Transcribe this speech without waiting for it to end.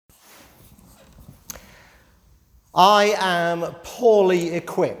I am poorly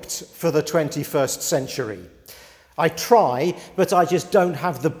equipped for the 21st century. I try, but I just don't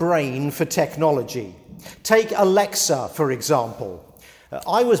have the brain for technology. Take Alexa, for example.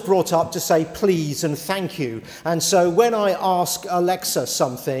 I was brought up to say please and thank you, and so when I ask Alexa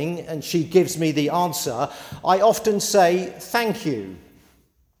something and she gives me the answer, I often say thank you.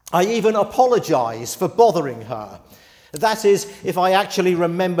 I even apologise for bothering her. That is, if I actually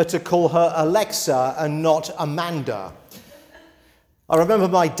remember to call her Alexa and not Amanda. I remember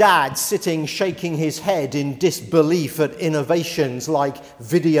my dad sitting shaking his head in disbelief at innovations like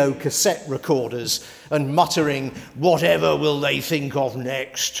video cassette recorders and muttering, "Whatever will they think of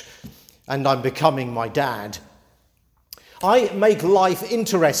next?" And I'm becoming my dad. I make life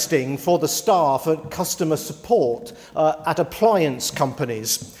interesting for the staff at customer support at appliance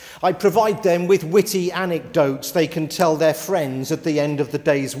companies. I provide them with witty anecdotes they can tell their friends at the end of the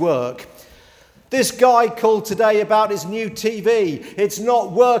day's work. "This guy called today about his new TV. It's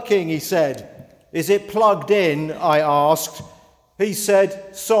not working," he said. "Is it plugged in?" I asked. He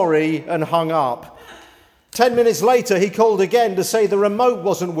said, "Sorry," and hung up. 10 minutes later, he called again to say the remote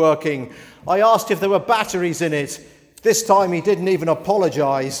wasn't working. I asked if there were batteries in it. This time he didn't even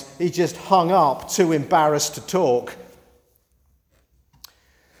apologise. He just hung up, too embarrassed to talk.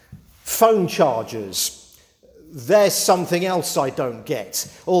 Phone chargers. There's something else I don't get,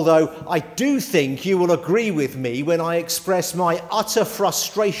 although I do think you will agree with me when I express my utter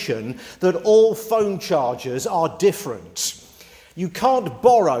frustration that all phone chargers are different. You can't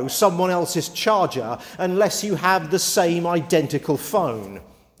borrow someone else's charger unless you have the same identical phone.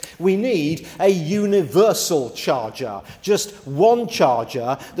 We need a universal charger, just one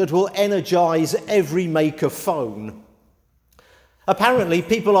charger that will energise every make of phone. Apparently,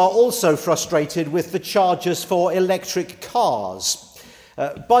 people are also frustrated with the chargers for electric cars.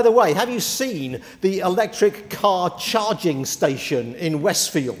 By the way, have you seen the electric car charging station in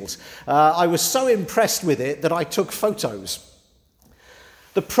Westfield? I was so impressed with it that I took photos.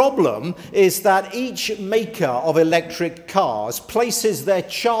 The problem is that each maker of electric cars places their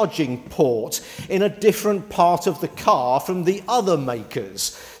charging port in a different part of the car from the other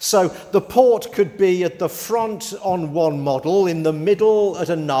makers. So the port could be at the front on one model, in the middle at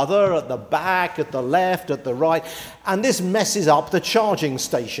another, at the back, at the left, at the right, and this messes up the charging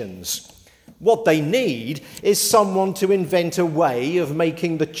stations. What they need is someone to invent a way of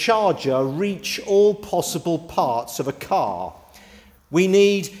making the charger reach all possible parts of a car. We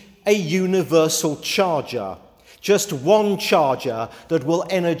need a universal charger, just one charger that will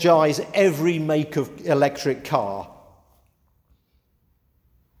energise every make of electric car.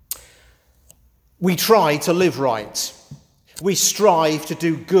 We try to live right. We strive to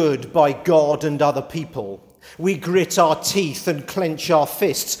do good by God and other people. We grit our teeth and clench our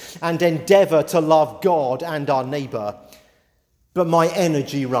fists and endeavour to love God and our neighbour. But my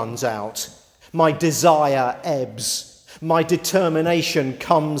energy runs out. My desire ebbs. My determination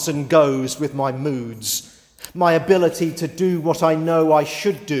comes and goes with my moods. My ability to do what I know I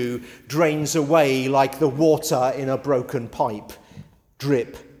should do drains away like the water in a broken pipe.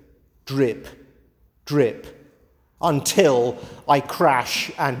 Drip, drip, drip, until I crash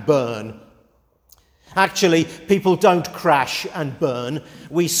and burn. Actually, people don't crash and burn.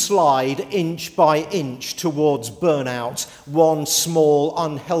 We slide inch by inch towards burnout, one small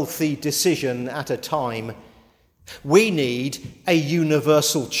unhealthy decision at a time. We need a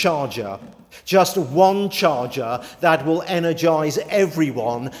universal charger, just one charger that will energise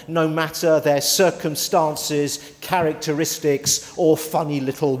everyone, no matter their circumstances, characteristics, or funny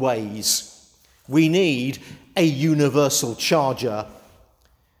little ways. We need a universal charger.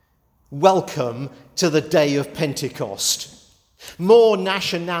 Welcome to the day of Pentecost. More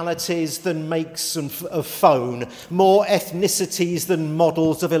nationalities than makes of phone, more ethnicities than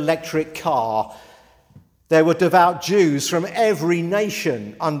models of electric car. There were devout Jews from every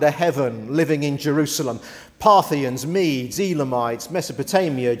nation under heaven living in Jerusalem. Parthians, Medes, Elamites,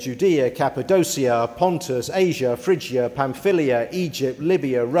 Mesopotamia, Judea, Cappadocia, Pontus, Asia, Phrygia, Pamphylia, Egypt,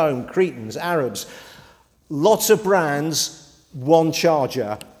 Libya, Rome, Cretans, Arabs. Lots of brands, one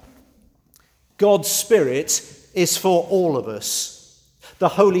charger. God's Spirit is for all of us. The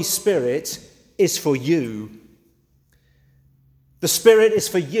Holy Spirit is for you. The Spirit is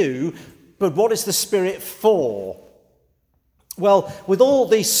for you. But what is the Spirit for? Well, with all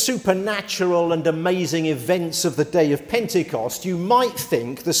these supernatural and amazing events of the day of Pentecost, you might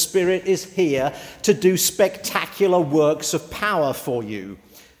think the Spirit is here to do spectacular works of power for you.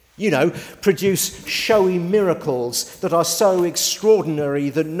 You know, produce showy miracles that are so extraordinary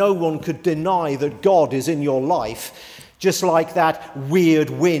that no one could deny that God is in your life. Just like that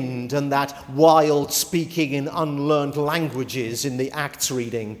weird wind and that wild speaking in unlearned languages in the Acts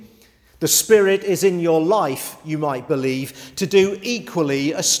reading. The Spirit is in your life, you might believe, to do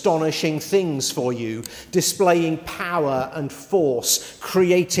equally astonishing things for you, displaying power and force,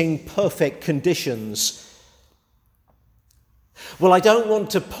 creating perfect conditions. Well, I don't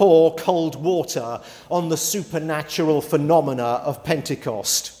want to pour cold water on the supernatural phenomena of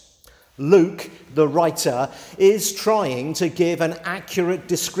Pentecost. Luke, the writer, is trying to give an accurate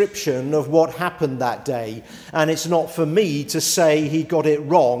description of what happened that day, and it's not for me to say he got it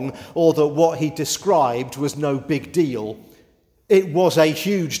wrong or that what he described was no big deal. It was a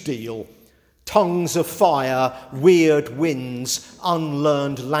huge deal. Tongues of fire, weird winds,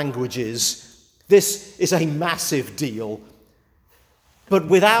 unlearned languages. This is a massive deal. But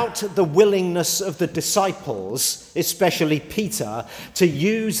without the willingness of the disciples, especially Peter, to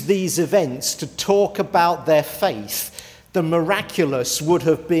use these events to talk about their faith, the miraculous would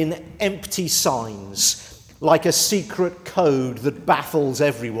have been empty signs, like a secret code that baffles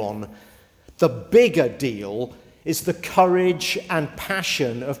everyone. The bigger deal is the courage and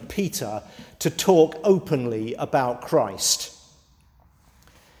passion of Peter to talk openly about Christ.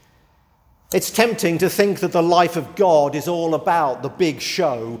 It's tempting to think that the life of God is all about the big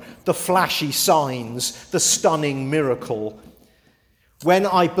show, the flashy signs, the stunning miracle. When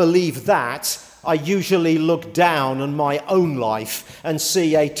I believe that, I usually look down on my own life and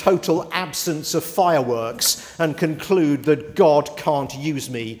see a total absence of fireworks and conclude that God can't use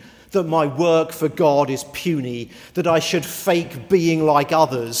me, that my work for God is puny, that I should fake being like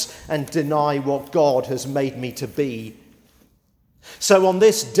others and deny what God has made me to be. So on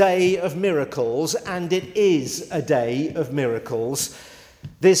this day of miracles, and it is a day of miracles,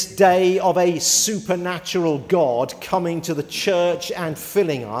 this day of a supernatural God coming to the church and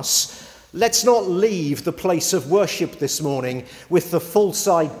filling us, let's not leave the place of worship this morning with the false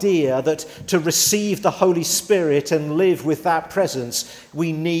idea that to receive the Holy Spirit and live with that presence,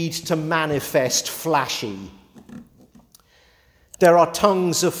 we need to manifest flashy. There are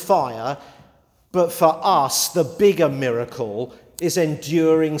tongues of fire, but for us, the bigger miracle is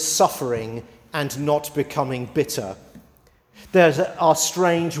enduring suffering and not becoming bitter. There are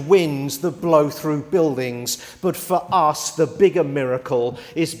strange winds that blow through buildings, but for us, the bigger miracle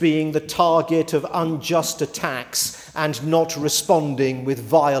is being the target of unjust attacks and not responding with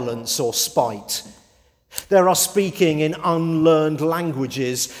violence or spite. There are speaking in unlearned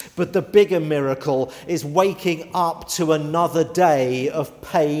languages, but the bigger miracle is waking up to another day of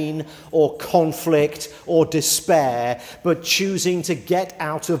pain or conflict or despair, but choosing to get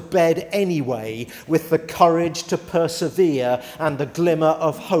out of bed anyway with the courage to persevere and the glimmer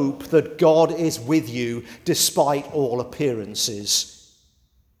of hope that God is with you despite all appearances.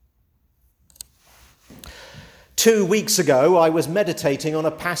 2 weeks ago, I was meditating on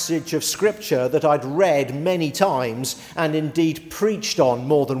a passage of scripture that I'd read many times and indeed preached on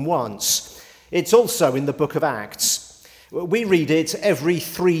more than once. It's also in the book of Acts. We read it every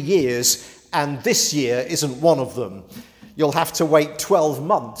 3 years, and this year isn't one of them. You'll have to wait 12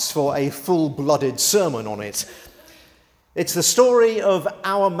 months for a full-blooded sermon on it. It's the story of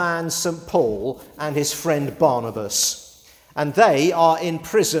our man St. Paul and his friend Barnabas, and they are in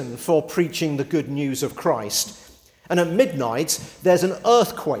prison for preaching the good news of Christ. And at midnight, there's an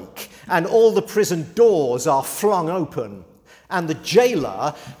earthquake, and all the prison doors are flung open. And the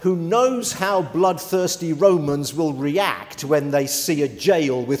jailer, who knows how bloodthirsty Romans will react when they see a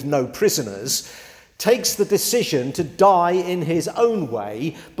jail with no prisoners, takes the decision to die in his own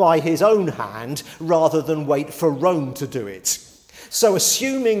way, by his own hand, rather than wait for Rome to do it. So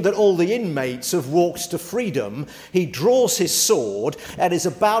assuming that all the inmates have walked to freedom, he draws his sword and is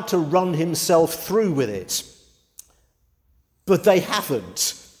about to run himself through with it. But they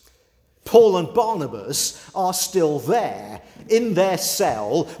haven't. Paul and Barnabas are still there, in their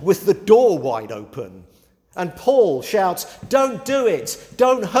cell, with the door wide open. And Paul shouts, "Don't do it!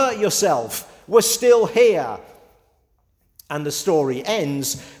 Don't hurt yourself! We're still here!" And the story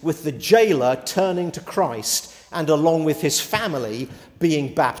ends with the jailer turning to Christ and, along with his family,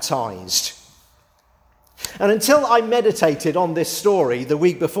 being baptized. And until I meditated on this story the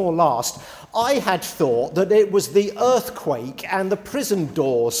week before last, I had thought that it was the earthquake and the prison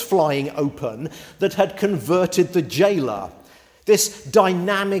doors flying open that had converted the jailer. This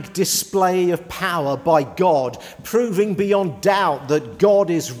dynamic display of power by God, proving beyond doubt that God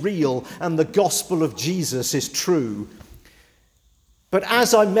is real and the gospel of Jesus is true. But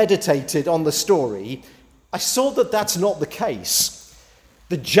as I meditated on the story, I saw that that's not the case.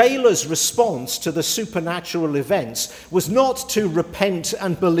 The jailer's response to the supernatural events was not to repent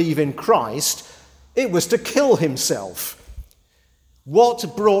and believe in Christ, It was to kill himself.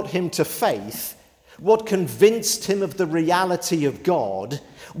 What brought him to faith, what convinced him of the reality of God,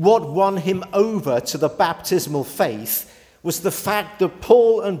 what won him over to the baptismal faith, was the fact that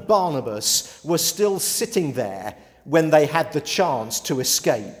Paul and Barnabas were still sitting there when they had the chance to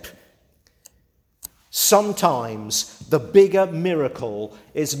escape. Sometimes the bigger miracle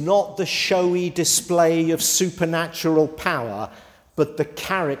is not the showy display of supernatural power, but the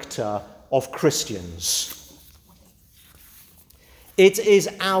character of Christians. It is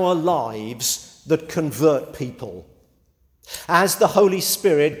our lives that convert people. As the Holy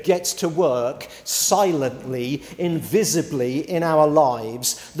Spirit gets to work silently, invisibly in our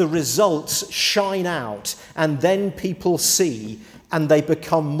lives, the results shine out, and then people see and they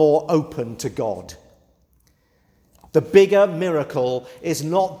become more open to God. The bigger miracle is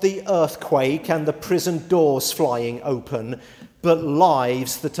not the earthquake and the prison doors flying open, but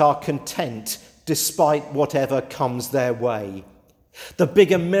lives that are content despite whatever comes their way. The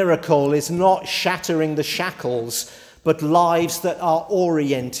bigger miracle is not shattering the shackles, but lives that are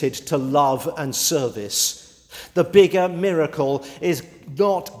oriented to love and service. The bigger miracle is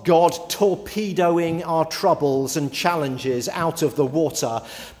not God torpedoing our troubles and challenges out of the water,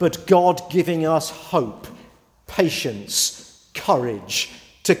 but God giving us hope, patience, courage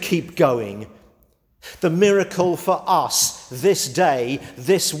to keep going. The miracle for us this day,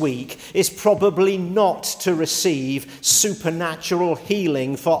 this week, is probably not to receive supernatural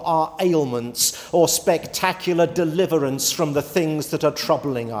healing for our ailments or spectacular deliverance from the things that are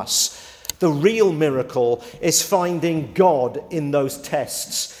troubling us. The real miracle is finding God in those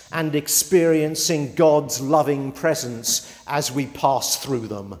tests and experiencing God's loving presence as we pass through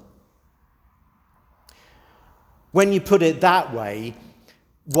them. When you put it that way,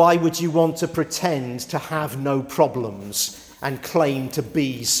 why would you want to pretend to have no problems and claim to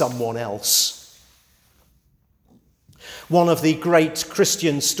be someone else? One of the great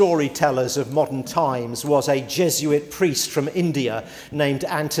Christian storytellers of modern times was a Jesuit priest from India named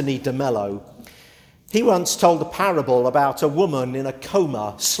Anthony de Mello. He once told a parable about a woman in a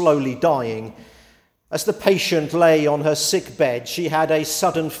coma slowly dying. As the patient lay on her sick bed, she had a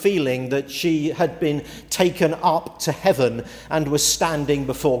sudden feeling that she had been taken up to heaven and was standing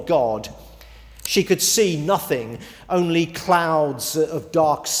before God. She could see nothing, only clouds of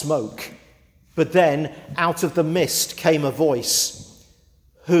dark smoke. But then, out of the mist came a voice,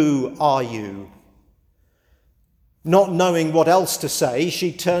 "Who are you?" Not knowing what else to say,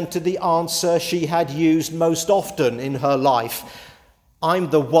 she turned to the answer she had used most often in her life. "I'm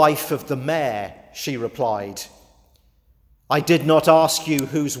the wife of the mayor," she replied. "I did not ask you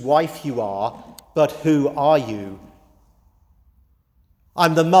whose wife you are, but who are you?"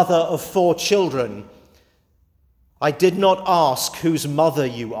 "I'm the mother of 4 children." "I did not ask whose mother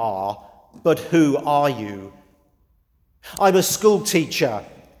you are, but who are you?" "I'm a school teacher."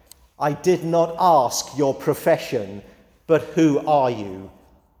 "I did not ask your profession, but who are you?"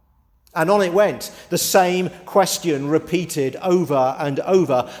 And on it went, the same question repeated over and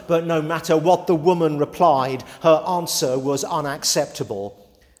over, but no matter what the woman replied, her answer was unacceptable.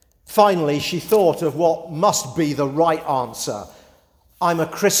 Finally, she thought of what must be the right answer. "I'm a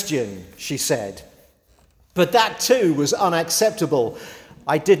Christian," she said. But that too was unacceptable.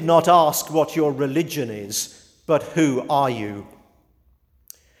 "I did not ask what your religion is, but who are you?"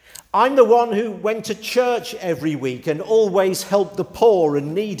 "I'm the one who went to church every week and always helped the poor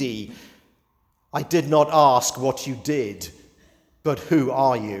and needy." "I did not ask what you did, but who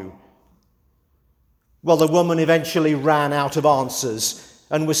are you?" Well, the woman eventually ran out of answers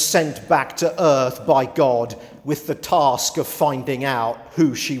and was sent back to earth by God with the task of finding out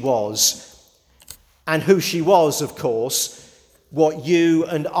who she was. And who she was, of course, what you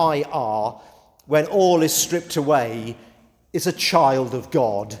and I are, when all is stripped away, is a child of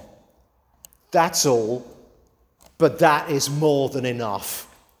God. That's all, but that is more than enough.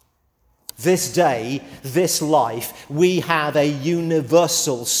 This day, this life, we have a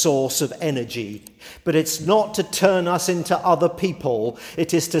universal source of energy, but it's not to turn us into other people.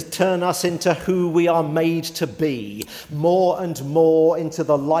 It is to turn us into who we are made to be, more and more into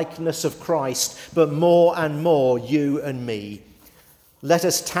the likeness of Christ, but more and more you and me. Let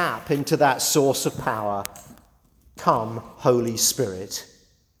us tap into that source of power. Come, Holy Spirit.